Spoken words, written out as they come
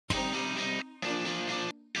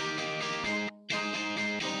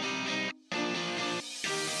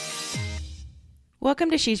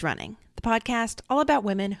Welcome to She's Running, the podcast all about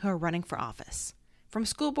women who are running for office, from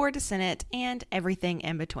school board to Senate and everything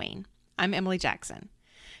in between. I'm Emily Jackson.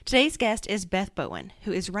 Today's guest is Beth Bowen,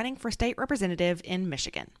 who is running for state representative in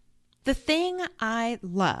Michigan. The thing I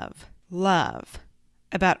love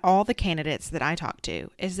about all the candidates that I talk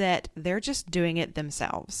to is that they're just doing it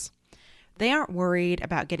themselves. They aren't worried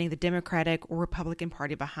about getting the Democratic or Republican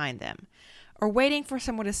Party behind them, or waiting for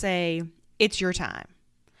someone to say, "It's your time."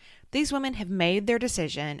 These women have made their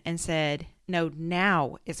decision and said, "No,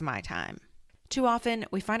 now is my time." Too often,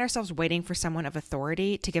 we find ourselves waiting for someone of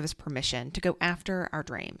authority to give us permission to go after our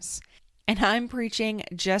dreams. And I'm preaching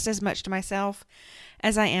just as much to myself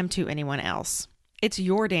as I am to anyone else. It's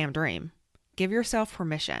your damn dream. Give yourself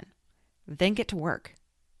permission. Then get to work.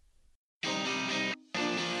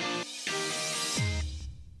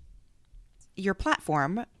 Your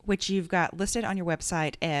platform, which you've got listed on your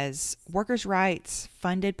website as workers' rights,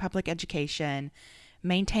 funded public education,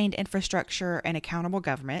 maintained infrastructure, and accountable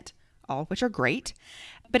government, all of which are great.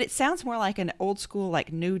 But it sounds more like an old school,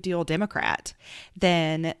 like New Deal Democrat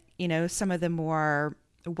than, some of the more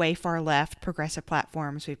way far left progressive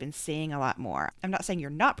platforms we've been seeing a lot more. I'm not saying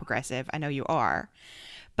you're not progressive. I know you are.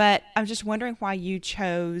 But I'm just wondering why you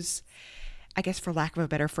chose, I guess for lack of a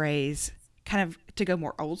better phrase, kind of to go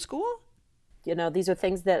more old school. These are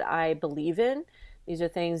things that I believe in. These are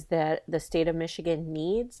things that the state of Michigan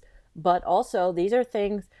needs. But also, these are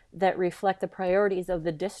things that reflect the priorities of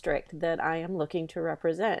the district that I am looking to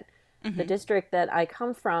represent. Mm-hmm. The district that I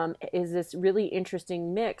come from is this really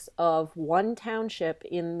interesting mix of one township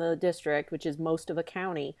in the district, which is most of a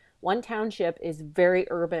county. One township is very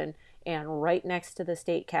urban and right next to the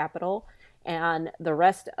state capitol. And the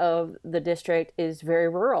rest of the district is very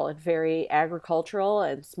rural and very agricultural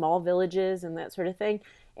and small villages and that sort of thing.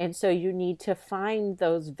 And so you need to find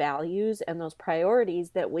those values and those priorities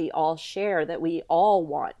that we all share, that we all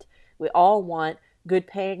want. We all want good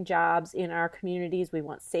paying jobs in our communities. We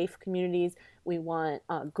want safe communities. We want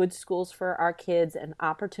good schools for our kids and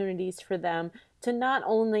opportunities for them to not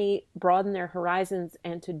only broaden their horizons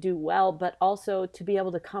and to do well, but also to be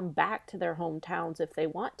able to come back to their hometowns if they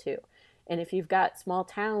want to. And if you've got small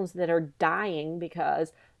towns that are dying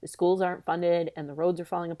because the schools aren't funded and the roads are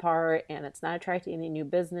falling apart and it's not attracting any new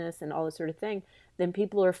business and all this sort of thing, then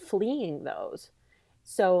people are fleeing those.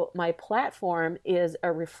 So my platform is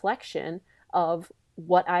a reflection of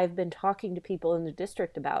what I've been talking to people in the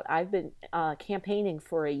district about. I've been campaigning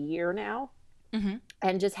for a year now. Mm-hmm.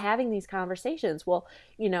 And just having these conversations. Well,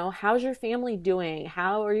 how's your family doing?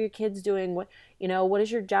 How are your kids doing? What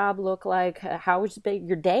does your job look like? How has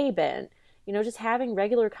your day been? Just having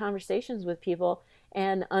regular conversations with people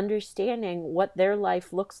and understanding what their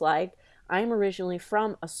life looks like. I'm originally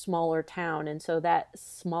from a smaller town, and so that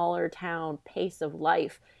smaller town pace of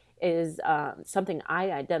life is something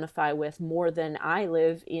I identify with more than I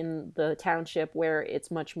live in the township where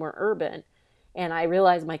it's much more urban. And I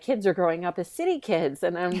realize my kids are growing up as city kids,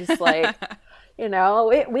 and I'm just like,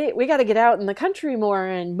 we got to get out in the country more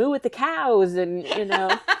and moo with the cows and,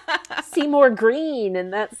 see more green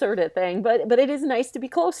and that sort of thing. But it is nice to be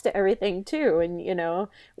close to everything too. And,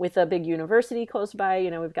 with a big university close by,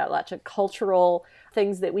 we've got lots of cultural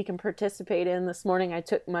things that we can participate in. This morning I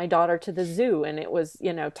took my daughter to the zoo and it was,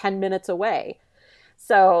 10 minutes away.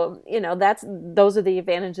 So, those are the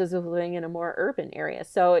advantages of living in a more urban area.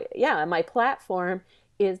 So, yeah, my platform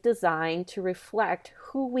is designed to reflect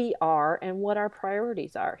who we are and what our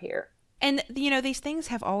priorities are here. And, these things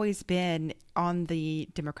have always been on the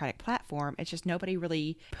Democratic platform. It's just nobody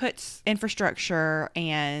really puts infrastructure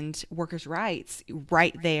and workers' rights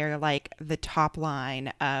right there, like the top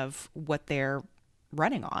line of what they're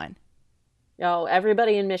running on.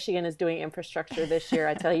 Everybody in Michigan is doing infrastructure this year,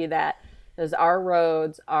 I tell you that. Because our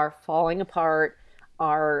roads are falling apart,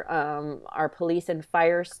 our police and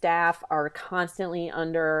fire staff are constantly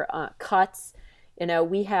under cuts.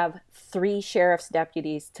 We have 3 sheriff's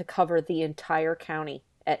deputies to cover the entire county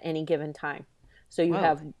at any given time. So you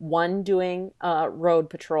have one doing road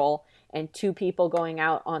patrol and 2 people going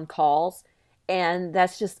out on calls, and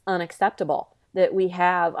that's just unacceptable. That we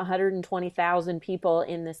have 120,000 people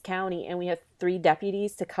in this county and we have 3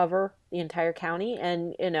 deputies to cover the entire county.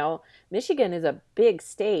 And, Michigan is a big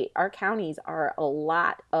state. Our counties are a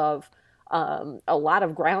lot of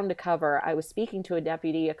ground to cover. I was speaking to a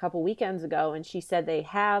deputy a couple weekends ago and she said they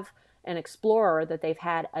have an Explorer that they've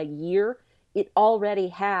had a year. It already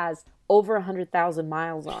has over 100,000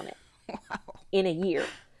 miles on it. Wow. In a year.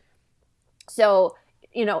 So,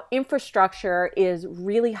 infrastructure is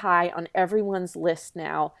really high on everyone's list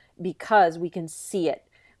now because we can see it.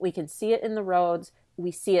 We can see it in the roads.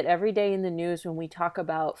 We see it every day in the news when we talk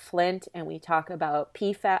about Flint and we talk about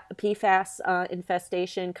PFAS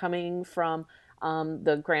infestation coming from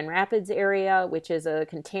the Grand Rapids area, which is a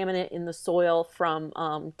contaminant in the soil from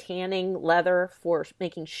tanning leather for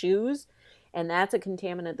making shoes. And that's a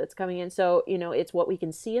contaminant that's coming in. So, it's what we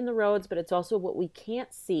can see in the roads, but it's also what we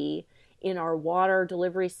can't see in our water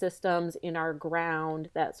delivery systems, in our ground,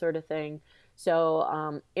 that sort of thing.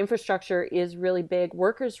 So infrastructure is really big.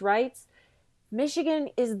 Workers' rights. Michigan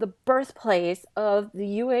is the birthplace of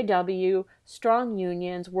the UAW, strong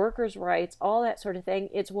unions, workers' rights, all that sort of thing.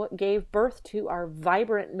 It's what gave birth to our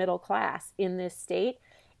vibrant middle class in this state,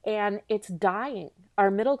 and it's dying.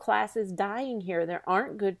 Our middle class is dying here. There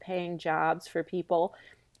aren't good paying jobs for people,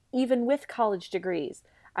 even with college degrees.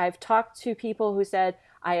 I've talked to people who said,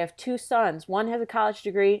 I have two sons. One has a college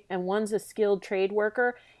degree and one's a skilled trade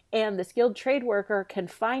worker. And the skilled trade worker can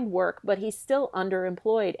find work, but he's still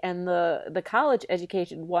underemployed. And the college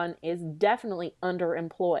education one is definitely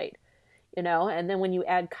underemployed, And then when you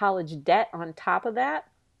add college debt on top of that,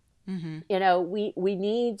 we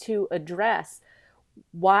need to address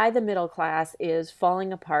why the middle class is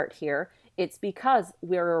falling apart here. It's because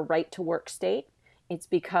we're a right to work state. It's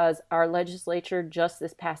because our legislature just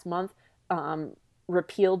this past month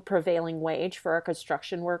repealed prevailing wage for our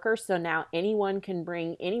construction workers. So now anyone can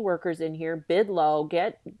bring any workers in here, bid low,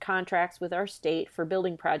 get contracts with our state for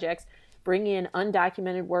building projects, bring in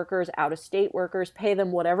undocumented workers, out-of-state workers, pay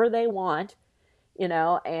them whatever they want,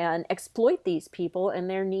 and exploit these people and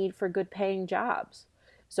their need for good paying jobs.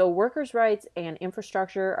 So workers' rights and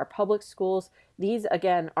infrastructure, our public schools, these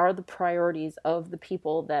again are the priorities of the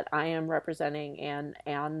people that I am representing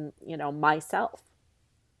and myself.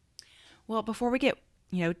 Well, before we get,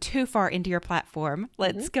 too far into your platform,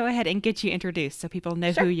 let's go ahead and get you introduced so people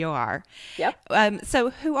know who you are. Yep.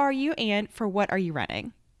 So who are you and for what are you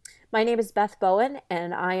running? My name is Beth Bowen,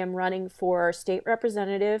 and I am running for state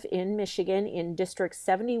representative in Michigan in District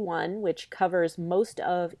 71, which covers most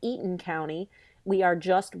of Eaton County. We are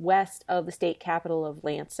just west of the state capital of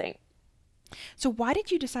Lansing. So why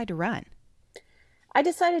did you decide to run? I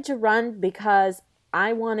decided to run because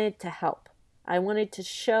I wanted to help. I wanted to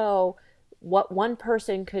show what one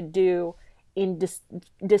person could do in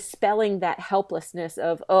dispelling that helplessness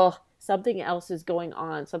of, something else is going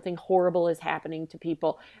on, something horrible is happening to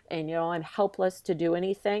people, and I'm helpless to do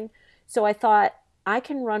anything. So I thought, I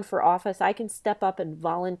can run for office, I can step up and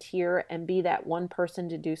volunteer and be that one person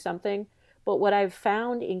to do something. But what I've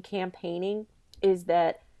found in campaigning is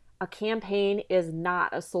that a campaign is not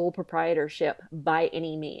a sole proprietorship by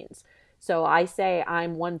any means. So I say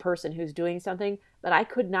I'm one person who's doing something, but I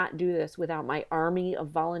could not do this without my army of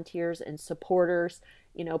volunteers and supporters,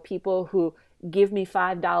 people who give me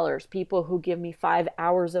 $5, people who give me 5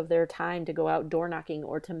 hours of their time to go out door knocking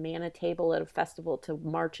or to man a table at a festival, to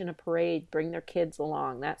march in a parade, bring their kids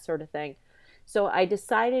along, that sort of thing. So I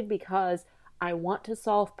decided because I want to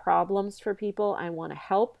solve problems for people, I want to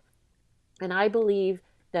help, and I believe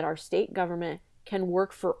that our state government can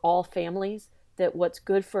work for all families, that what's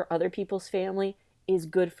good for other people's family is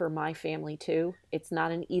good for my family too. It's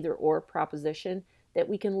not an either or proposition, that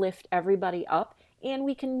we can lift everybody up and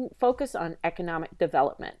we can focus on economic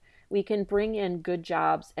development. We can bring in good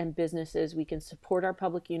jobs and businesses. We can support our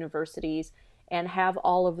public universities and have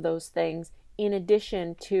all of those things in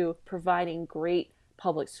addition to providing great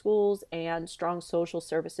public schools and strong social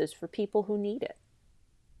services for people who need it.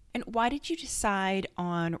 And why did you decide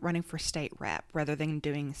on running for state rep rather than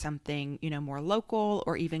doing something, more local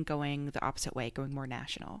or even going the opposite way, going more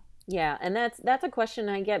national? Yeah, and that's a question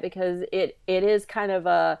I get because it is kind of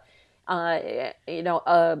a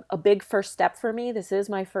big first step for me. This is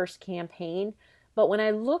my first campaign, but when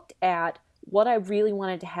I looked at what I really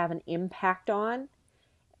wanted to have an impact on,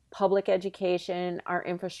 public education, our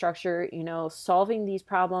infrastructure, solving these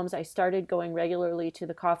problems, I started going regularly to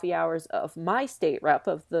the coffee hours of my state rep,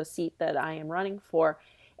 of the seat that I am running for.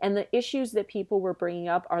 And the issues that people were bringing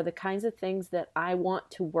up are the kinds of things that I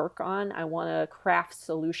want to work on. I want to craft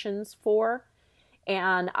solutions for.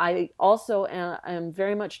 And I also am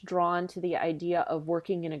very much drawn to the idea of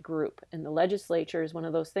working in a group. And the legislature is one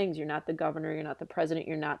of those things. You're not the governor, you're not the president,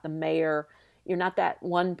 you're not the mayor, you're not that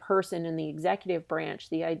one person in the executive branch.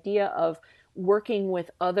 The idea of working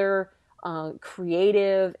with other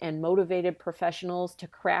creative and motivated professionals to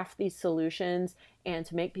craft these solutions and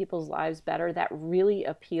to make people's lives better, that really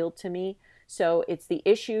appealed to me. So it's the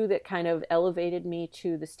issue that kind of elevated me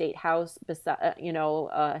to the state house,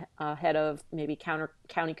 head of maybe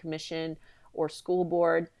county commission or school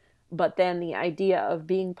board. But then the idea of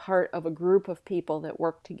being part of a group of people that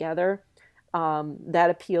work together, that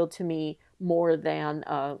appealed to me more than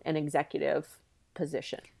an executive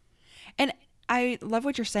position. And I love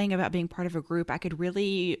what you're saying about being part of a group. I could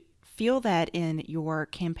really feel that in your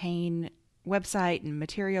campaign website and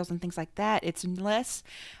materials and things like that. It's less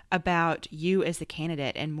about you as the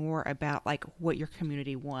candidate and more about like what your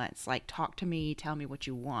community wants. Like, talk to me, tell me what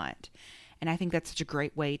you want. And I think that's such a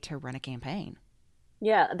great way to run a campaign.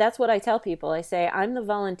 Yeah, that's what I tell people. I say, I'm the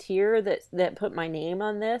volunteer that put my name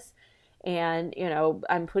on this. And,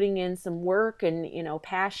 I'm putting in some work and,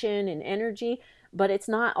 passion and energy, but it's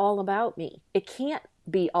not all about me. It can't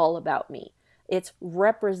be all about me. It's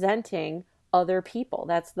representing other people.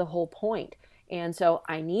 That's the whole point. And so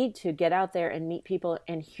I need to get out there and meet people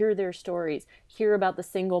and hear their stories, hear about the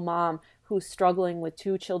single mom who's struggling with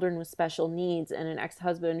 2 children with special needs and an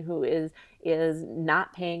ex-husband who is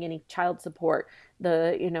not paying any child support.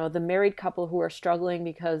 The married couple who are struggling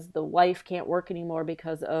because the wife can't work anymore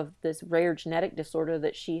because of this rare genetic disorder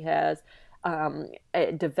that she has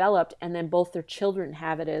developed, and then both their children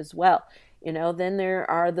have it as well. Then there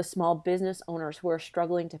are the small business owners who are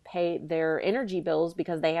struggling to pay their energy bills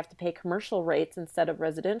because they have to pay commercial rates instead of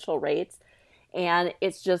residential rates. And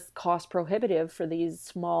it's just cost prohibitive for these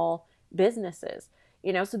small businesses.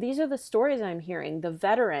 So these are the stories I'm hearing. The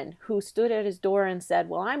veteran who stood at his door and said,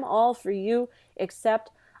 well, I'm all for you, except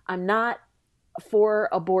I'm not for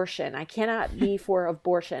abortion. I cannot be for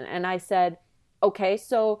abortion. And I said, okay,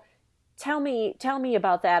 so tell me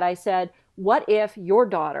about that. I said, what if your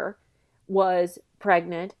daughter was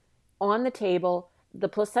pregnant, on the table, the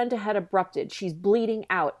placenta had abrupted, she's bleeding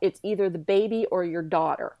out, it's either the baby or your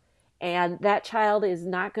daughter, and that child is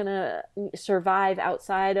not going to survive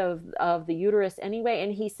outside of the uterus anyway?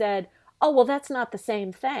 And he said, oh, well, that's not the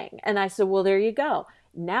same thing. And I said, well, there you go.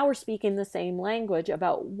 Now we're speaking the same language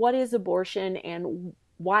about what is abortion and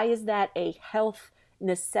why is that a health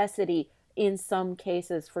necessity in some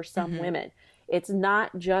cases for some women. It's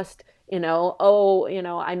not just,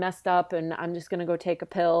 I messed up and I'm just going to go take a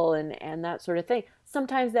pill and that sort of thing.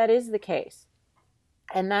 Sometimes that is the case.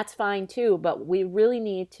 And that's fine too, but we really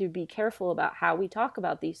need to be careful about how we talk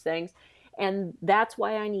about these things. And that's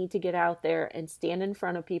why I need to get out there and stand in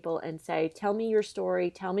front of people and say, tell me your story,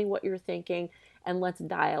 tell me what you're thinking, and let's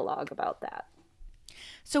dialogue about that.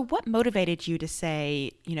 So what motivated you to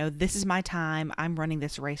say, this is my time, I'm running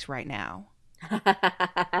this race right now?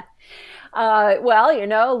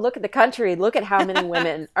 Well, look at the country, look at how many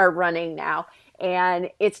women are running now. And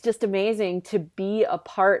it's just amazing to be a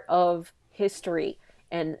part of history.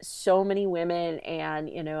 And so many women, and,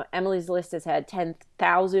 Emily's List has had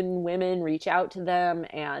 10,000 women reach out to them.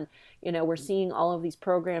 And, we're seeing all of these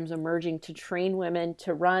programs emerging to train women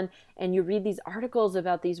to run. And you read these articles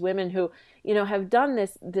about these women who, have done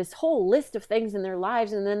this whole list of things in their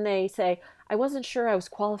lives. And then they say, I wasn't sure I was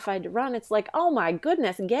qualified to run. It's like, oh my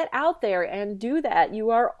goodness, get out there and do that. You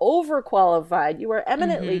are overqualified. You are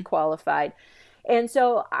eminently qualified. And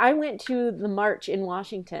so I went to the march in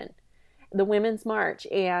Washington, the Women's March,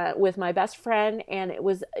 and with my best friend, and it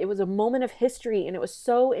was a moment of history, and it was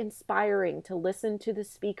so inspiring to listen to the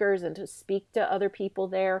speakers and to speak to other people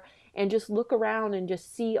there and just look around and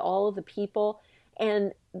just see all of the people.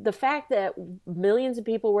 And the fact that millions of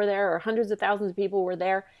people were there, or hundreds of thousands of people were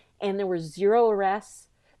there, and there were 0 arrests,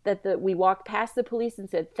 that we walked past the police and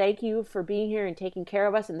said, thank you for being here and taking care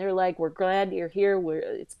of us. And they're like, we're glad you're here.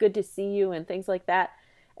 It's good to see you, and things like that.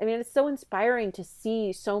 I mean, it's so inspiring to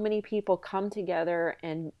see so many people come together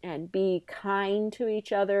and be kind to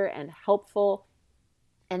each other and helpful.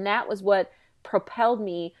 And that was what propelled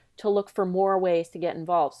me to look for more ways to get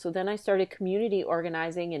involved. So then I started community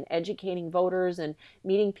organizing and educating voters and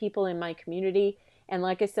meeting people in my community. And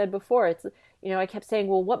like I said before, it's, I kept saying,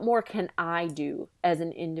 well, what more can I do as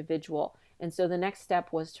an individual? And so the next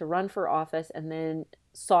step was to run for office, and then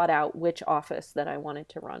sought out which office that I wanted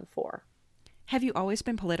to run for. Have you always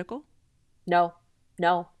been political? No,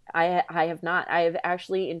 I have not. I have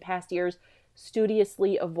actually in past years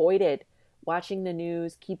studiously avoided watching the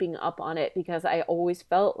news, keeping up on it, because I always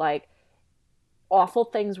felt like awful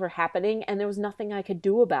things were happening and there was nothing I could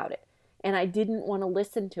do about it. And I didn't want to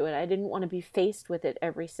listen to it. I didn't want to be faced with it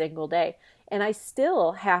every single day. And I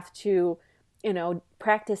still have to,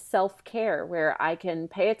 practice self-care where I can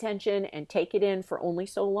pay attention and take it in for only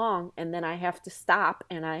so long. And then I have to stop,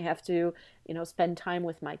 and I have to, spend time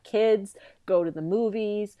with my kids, go to the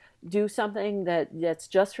movies, do something that's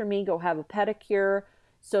just for me, go have a pedicure.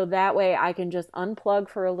 So that way I can just unplug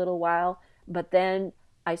for a little while. But then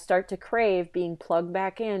I start to crave being plugged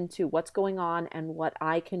back into what's going on and what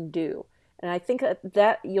I can do. And I think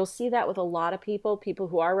that you'll see that with a lot of people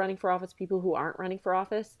who are running for office, people who aren't running for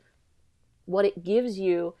office. What it gives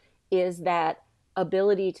you is that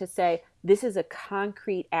ability to say, this is a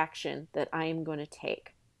concrete action that I am going to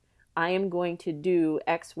take. I am going to do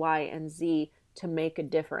X, Y, and Z to make a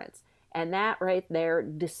difference. And that right there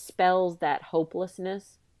dispels that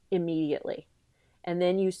hopelessness immediately. And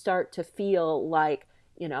then you start to feel like,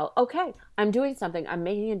 okay, I'm doing something. I'm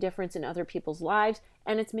making a difference in other people's lives,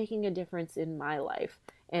 and it's making a difference in my life.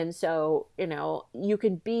 And so, you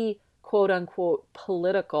can be quote unquote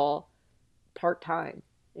political part-time,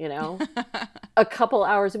 a couple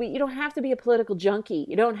hours a week. You don't have to be a political junkie.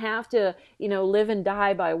 You don't have to, live and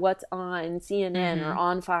die by what's on CNN or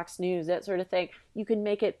on Fox News, that sort of thing. You can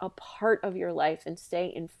make it a part of your life and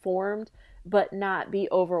stay informed, but not be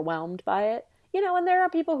overwhelmed by it. And there are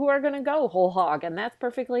people who are going to go whole hog, and that's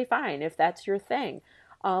perfectly fine if that's your thing.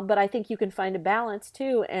 But I think you can find a balance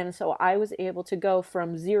too. And so I was able to go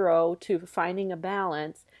from zero to finding a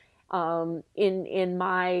balance in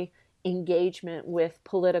my engagement with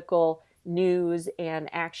political news and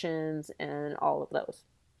actions and all of those.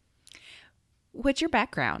 What's your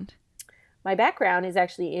background? My background is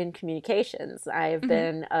actually in communications. I've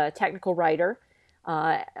been a technical writer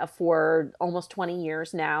for almost 20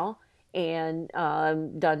 years now, and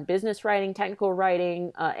done business writing, technical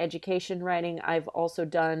writing, education writing. I've also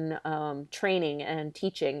done training and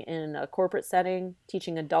teaching in a corporate setting,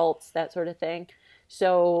 teaching adults, that sort of thing.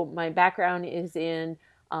 So my background is in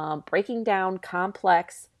breaking down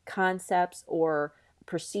complex concepts or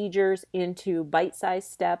procedures into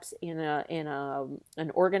bite-sized steps in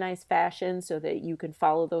an organized fashion so that you can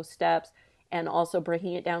follow those steps, and also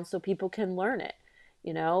breaking it down so people can learn it.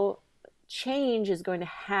 Change is going to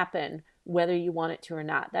happen whether you want it to or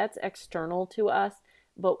not. That's external to us,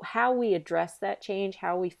 but how we address that change,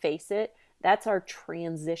 how we face it, that's our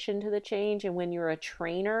transition to the change. And when you're a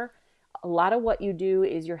trainer, a lot of what you do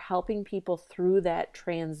is you're helping people through that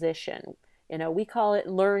transition. We call it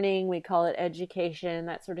learning, we call it education,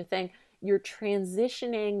 that sort of thing. You're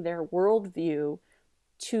transitioning their worldview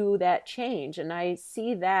to that change. And I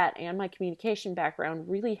see that and my communication background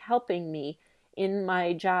really helping me in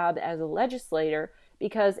my job as a legislator,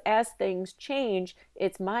 because as things change,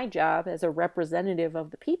 it's my job as a representative of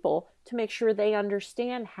the people to make sure they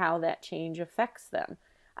understand how that change affects them.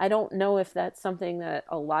 I don't know if that's something that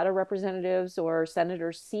a lot of representatives or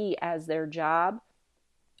senators see as their job,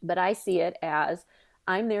 but I see it as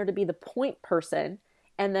I'm there to be the point person,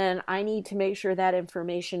 and then I need to make sure that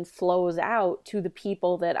information flows out to the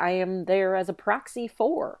people that I am there as a proxy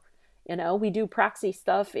for. We do proxy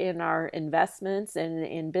stuff in our investments and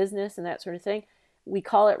in business and that sort of thing. We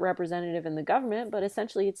call it representative in the government, but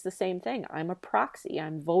essentially it's the same thing. I'm a proxy.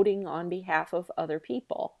 I'm voting on behalf of other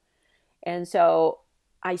people. And so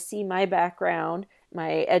I see my background,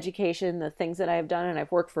 my education, the things that I've done, and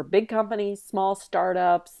I've worked for big companies, small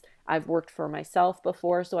startups. I've worked for myself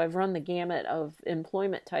before, so I've run the gamut of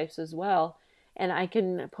employment types as well. And I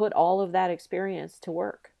can put all of that experience to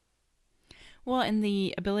work. Well, and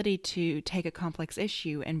the ability to take a complex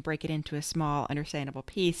issue and break it into a small, understandable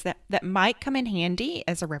piece that might come in handy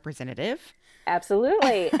as a representative.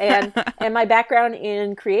 Absolutely. And my background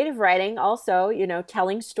in creative writing also,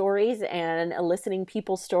 telling stories and eliciting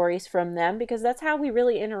people's stories from them, because that's how we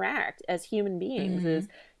really interact as human beings, is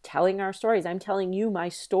telling our stories. I'm telling you my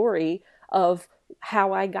story of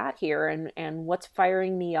how I got here and what's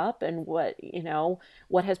firing me up and what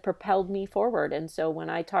has propelled me forward. And so when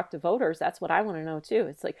I talk to voters, that's what I want to know too.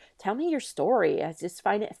 It's like, tell me your story. I just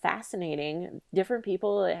find it fascinating. Different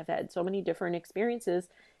people have had so many different experiences,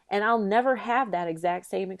 and I'll never have that exact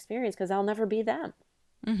same experience because I'll never be them.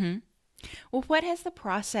 Mm-hmm. Well, what has the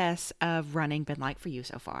process of running been like for you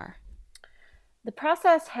so far? The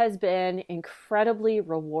process has been incredibly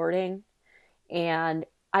rewarding, and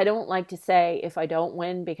I don't like to say if I don't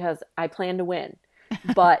win because I plan to win,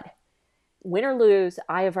 but win or lose,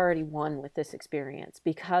 I have already won with this experience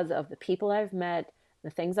because of the people I've met, the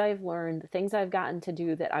things I've learned, the things I've gotten to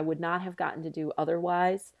do that I would not have gotten to do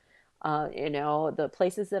otherwise. The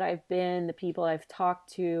places that I've been, the people I've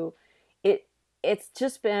talked to, it's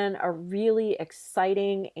just been a really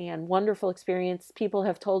exciting and wonderful experience. People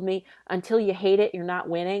have told me, until you hate it, you're not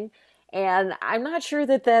winning. And I'm not sure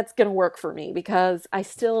that that's going to work for me because I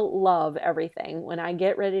still love everything. When I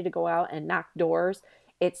get ready to go out and knock doors,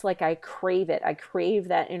 it's like I crave it. I crave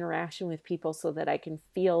that interaction with people so that I can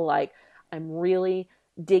feel like I'm really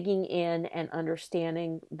digging in and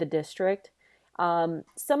understanding the district.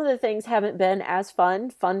 Some of the things haven't been as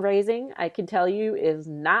fun. Fundraising, I can tell you, is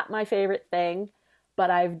not my favorite thing, but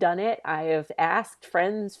I've done it. I have asked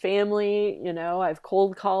friends, family, I've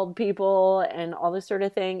cold called people and all this sort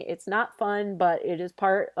of thing. It's not fun, but it is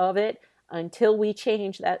part of it until we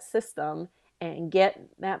change that system. and get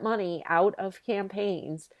that money out of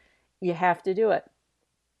campaigns, you have to do it.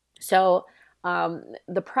 So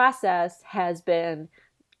the process has been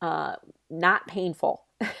not painful.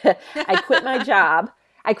 I quit my job.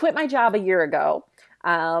 I quit my job a year ago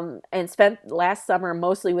and spent last summer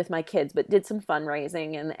mostly with my kids, but did some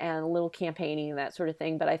fundraising and a little campaigning and that sort of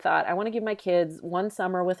thing. But I thought I want to give my kids one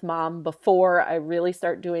summer with mom before I really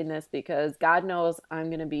start doing this, because God knows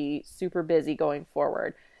I'm going to be super busy going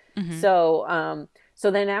forward. Mm-hmm. So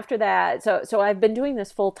then after that, so I've been doing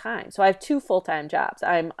this full time. So I have 2 full-time jobs.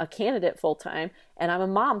 I'm a candidate full-time and I'm a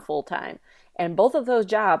mom full-time. And both of those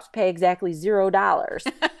jobs pay exactly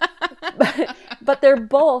 $0. but they're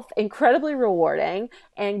both incredibly rewarding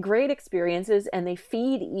and great experiences, and they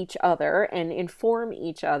feed each other and inform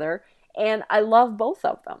each other. And I love both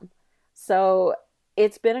of them. So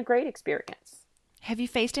it's been a great experience. Have you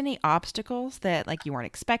faced any obstacles that like you weren't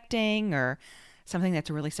expecting, or something that's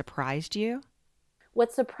really surprised you?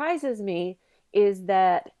 What surprises me is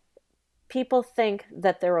that people think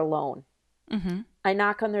that they're alone. Mm-hmm. I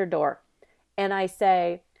knock on their door and I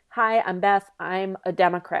say, "Hi, I'm Beth. I'm a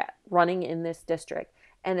Democrat running in this district."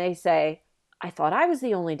 And they say, "I thought I was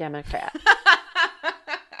the only Democrat."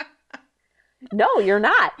 No, you're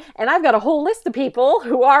not. And I've got a whole list of people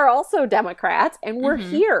who are also Democrats, and we're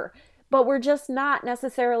here, but we're just not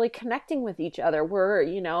necessarily connecting with each other. We're,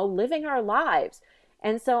 living our lives.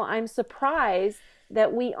 And so I'm surprised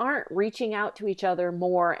that we aren't reaching out to each other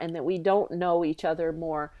more and that we don't know each other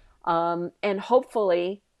more. And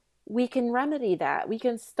hopefully we can remedy that. We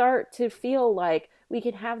can start to feel like we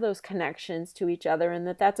can have those connections to each other, and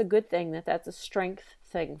that's a good thing, that's a strength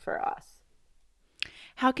thing for us.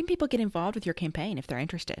 How can people get involved with your campaign if they're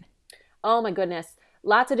interested? Oh my goodness.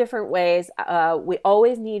 Lots of different ways. We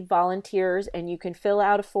always need volunteers, and you can fill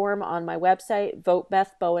out a form on my website,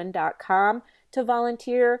 votebethbowen.com, to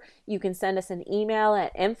volunteer. You can send us an email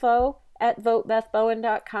at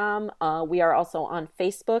info@votebethbowen.com. We are also on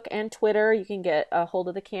Facebook and Twitter. You can get a hold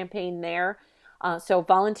of the campaign there. So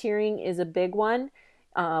volunteering is a big one,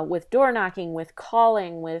 with door knocking, with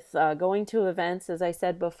calling, with going to events. As I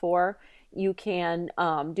said before, you can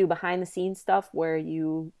do behind the scenes stuff where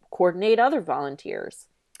you coordinate other volunteers.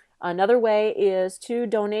 Another way is to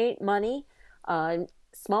donate money,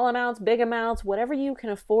 small amounts, big amounts, whatever you can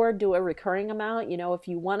afford. Do a recurring amount. If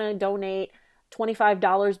you want to donate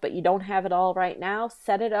 $25, but you don't have it all right now,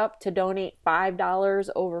 set it up to donate $5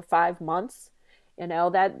 over 5 months.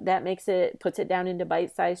 That puts it down into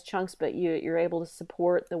bite-sized chunks, but you're able to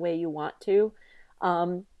support the way you want to.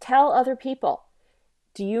 Tell other people.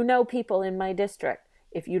 Do you know people in my district?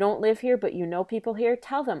 If you don't live here, but you know people here,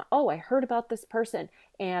 tell them, "Oh, I heard about this person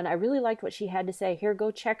and I really liked what she had to say. Here,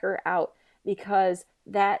 go check her out." Because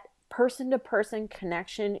that person-to-person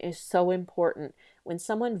connection is so important. When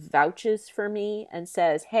someone vouches for me and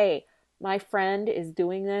says, "Hey, my friend is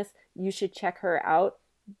doing this, you should check her out,"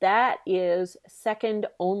 that is second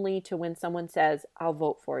only to when someone says, "I'll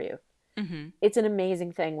vote for you." Mm-hmm. It's an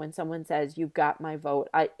amazing thing when someone says, "You've got my vote."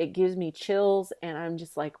 It gives me chills, and I'm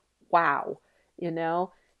just like, wow,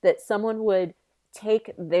 that someone would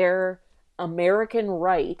take their American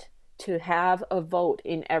right to have a vote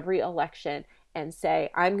in every election and say,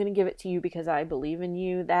 "I'm going to give it to you because I believe in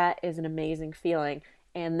you." That is an amazing feeling.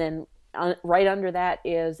 And then right under that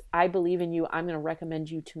is, "I believe in you. I'm going to recommend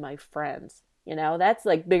you to my friends." That's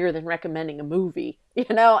like bigger than recommending a movie,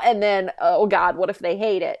 and then, oh God, what if they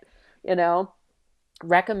hate it?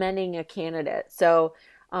 Recommending a candidate. So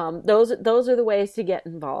those are the ways to get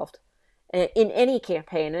involved in any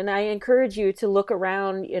campaign. And I encourage you to look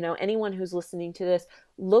around, anyone who's listening to this,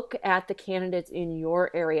 look at the candidates in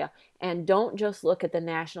your area, and don't just look at the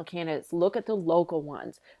national candidates. Look at the local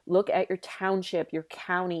ones. Look at your township, your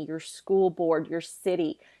county, your school board, your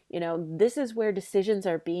city. This is where decisions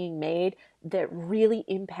are being made that really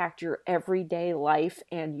impact your everyday life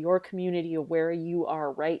and your community of where you are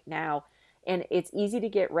right now. And it's easy to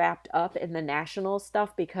get wrapped up in the national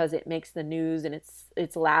stuff because it makes the news and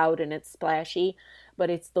it's loud and it's splashy. But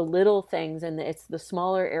it's the little things and it's the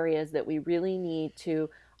smaller areas that we really need to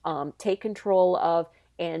take control of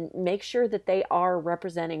and make sure that they are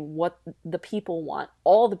representing what the people want.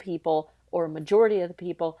 All the people, or a majority of the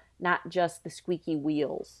people, not just the squeaky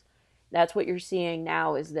wheels. That's what you're seeing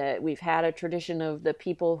now, is that we've had a tradition of the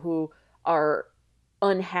people who are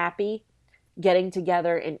unhappy getting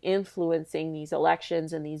together and influencing these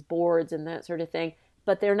elections and these boards and that sort of thing,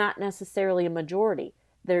 but they're not necessarily a majority.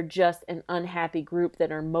 They're just an unhappy group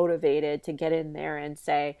that are motivated to get in there and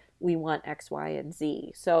say, "We want X, Y, and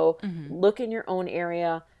Z." So look in your own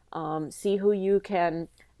area, see who you can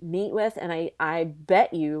meet with. And I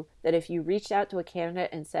bet you that if you reached out to a candidate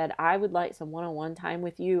and said, I would like some one-on-one time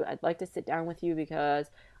with you, I'd like to sit down with you because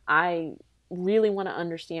I really want to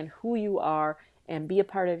understand who you are and be a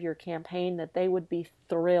part of your campaign, that they would be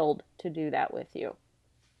thrilled to do that with you.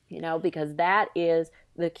 Because that is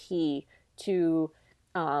the key to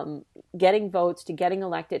getting votes, to getting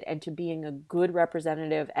elected, and to being a good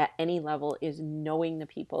representative at any level, is knowing the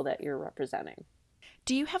people that you're representing.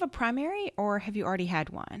 Do you have a primary, or have you already had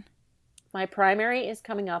one? My primary is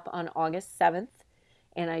coming up on August 7th,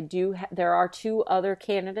 and there are 2 other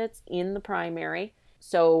candidates in the primary.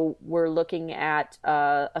 So we're looking at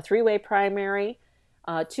a 3-way primary,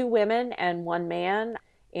 2 women and 1 man.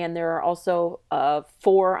 And there are also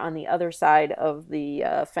 4 on the other side of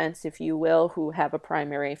the fence, if you will, who have a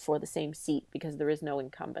primary for the same seat, because there is no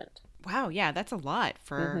incumbent. Wow, yeah, that's a lot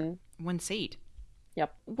for one seat.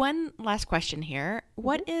 Yep. One last question here.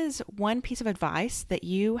 What is one piece of advice that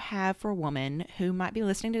you have for a woman who might be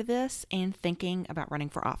listening to this and thinking about running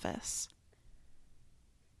for office?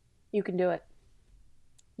 You can do it.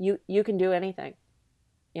 You can do anything.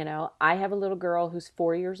 I have a little girl who's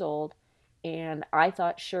 4 years old, and I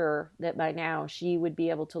thought sure that by now she would be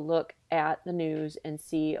able to look at the news and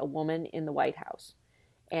see a woman in the White House.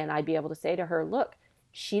 And I'd be able to say to her, look,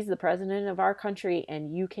 she's the president of our country,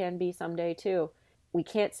 and you can be someday too. We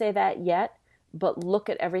can't say that yet, but look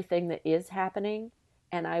at everything that is happening.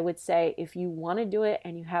 And I would say, if you want to do it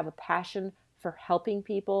and you have a passion for helping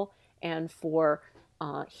people and for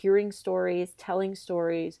hearing stories, telling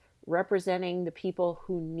stories, representing the people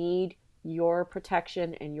who need your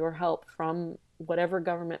protection and your help from whatever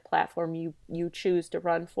government platform you choose to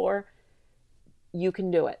run for, you can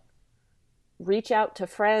do it. Reach out to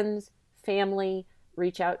friends, family,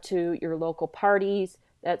 reach out to your local parties,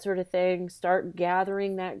 that sort of thing. Start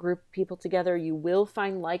gathering that group of people together. You will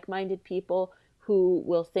find like-minded people who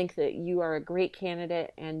will think that you are a great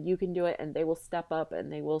candidate and you can do it, and they will step up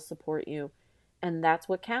and they will support you. And that's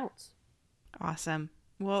what counts. Awesome.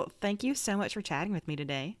 Well, thank you so much for chatting with me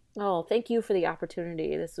today. Oh, thank you for the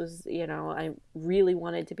opportunity. This was, I really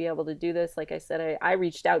wanted to be able to do this. Like I said, I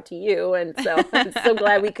reached out to you, and so I'm so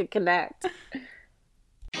glad we could connect.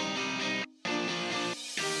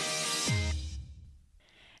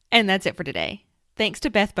 And that's it for today. Thanks to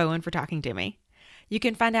Beth Bowen for talking to me. You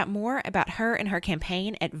can find out more about her and her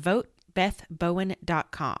campaign at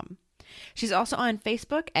votebethbowen.com. She's also on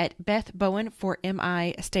Facebook at Beth Bowen for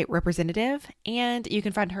MI State Representative, and you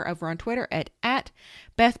can find her over on Twitter at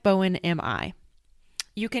Beth Bowen MI.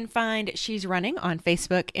 You can find She's Running on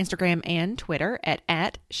Facebook, Instagram, and Twitter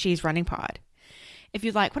at She's Running Pod. If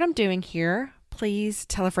you like what I'm doing here, please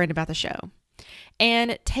tell a friend about the show.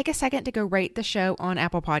 And take a second to go rate the show on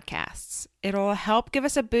Apple Podcasts. It'll help give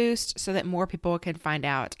us a boost so that more people can find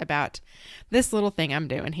out about this little thing I'm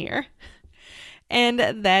doing here. And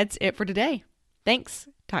that's it for today. Thanks.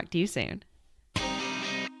 Talk to you soon.